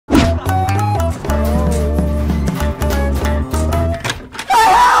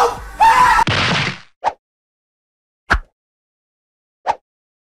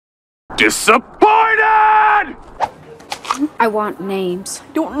Disappointed! I want names.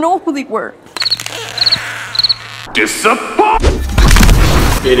 I don't know who they were. Disappointed!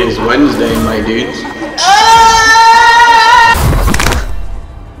 It is Wednesday, my dudes.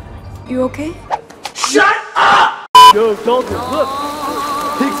 You okay? Shut up! Yo, Dalton, look!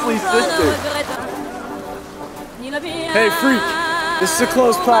 Pixley's sister. Hey, freak! This is a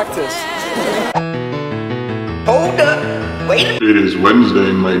close practice. Hold up! Wait! It is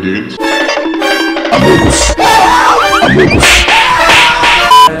Wednesday, my dudes.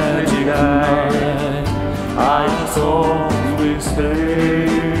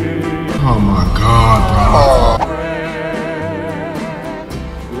 Oh my God, bro.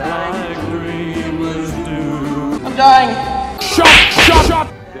 I'm dying! Shut!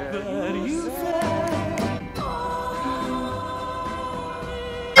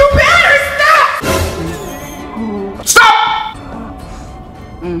 You better stop! Stop!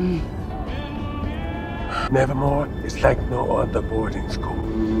 Nevermore is like no other boarding school.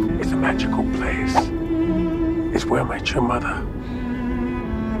 It's a magical place. It's where I met your mother.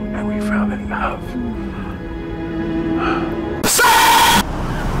 And we fell in love.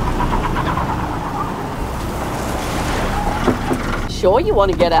 Sure you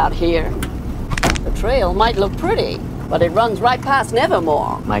want to get out here? The trail might look pretty, but it runs right past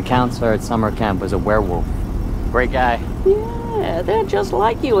Nevermore. My counselor at summer camp was a werewolf. Great guy. Yeah, they're just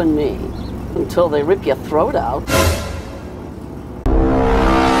like you and me. Until they rip your throat out.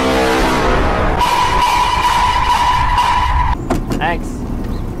 Thanks.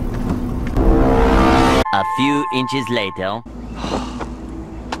 A few inches later.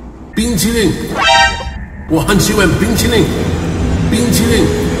 冰淇淋，我很喜欢冰淇淋，冰淇淋。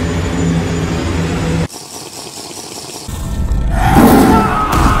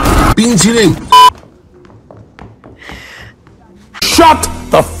冰淇淋。Shut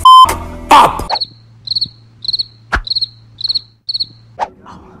the f up!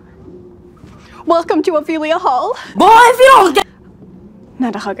 Welcome to Ophelia Hall. Boy, if you don't get...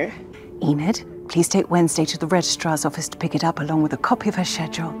 Not a hugger. Enid, please take Wednesday to the registrar's office to pick it up along with a copy of her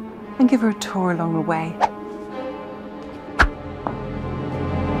schedule and give her a tour along the way.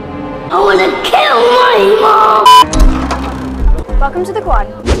 I wanna kill my mom! Welcome to the quad.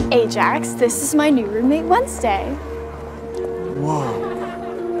 Ajax, this is my new roommate Wednesday. Whoa.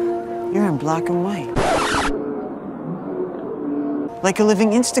 You're in black and white. Like a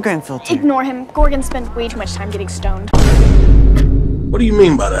living Instagram filter. Ignore him. Gorgon spent way too much time getting stoned. What do you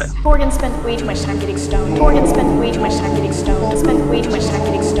mean by that? Gorgon spent way too much time getting stoned. Gorgon spent way too much time getting stoned. Spent way too much time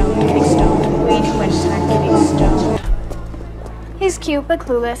getting stoned. Getting stoned. Way too much time getting stoned. He's cute but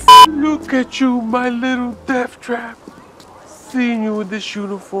clueless. Look at you, my little death trap. Seeing you in this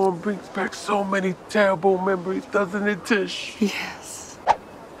uniform brings back so many terrible memories, doesn't it, Tish? Yes.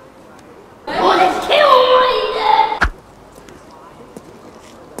 I wanna kill my dad!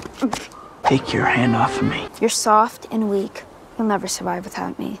 Take your hand off of me. You're soft and weak. You'll never survive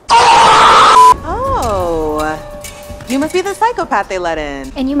without me. Oh, you must be the psychopath they let in.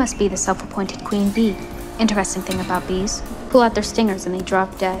 And you must be the self-appointed queen bee. Interesting thing about bees. Pull out their stingers and they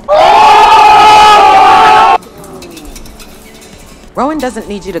drop dead. Rowan doesn't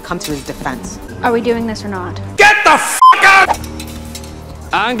need you to come to his defense. Are we doing this or not? Get the f out!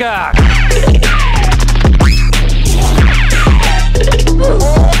 Anger!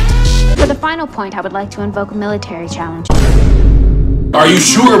 For the final point, I would like to invoke a military challenge. Are you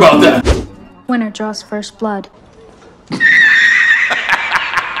sure about that? Winner draws first blood. Are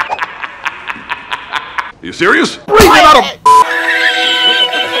you serious? Breathe it out of...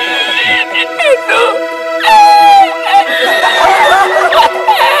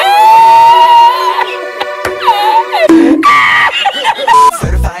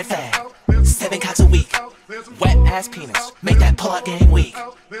 Certified fag. 7 cocks a week. Wet ass penis. Make that pull-out game weak.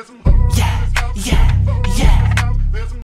 Yeah, yeah, yeah.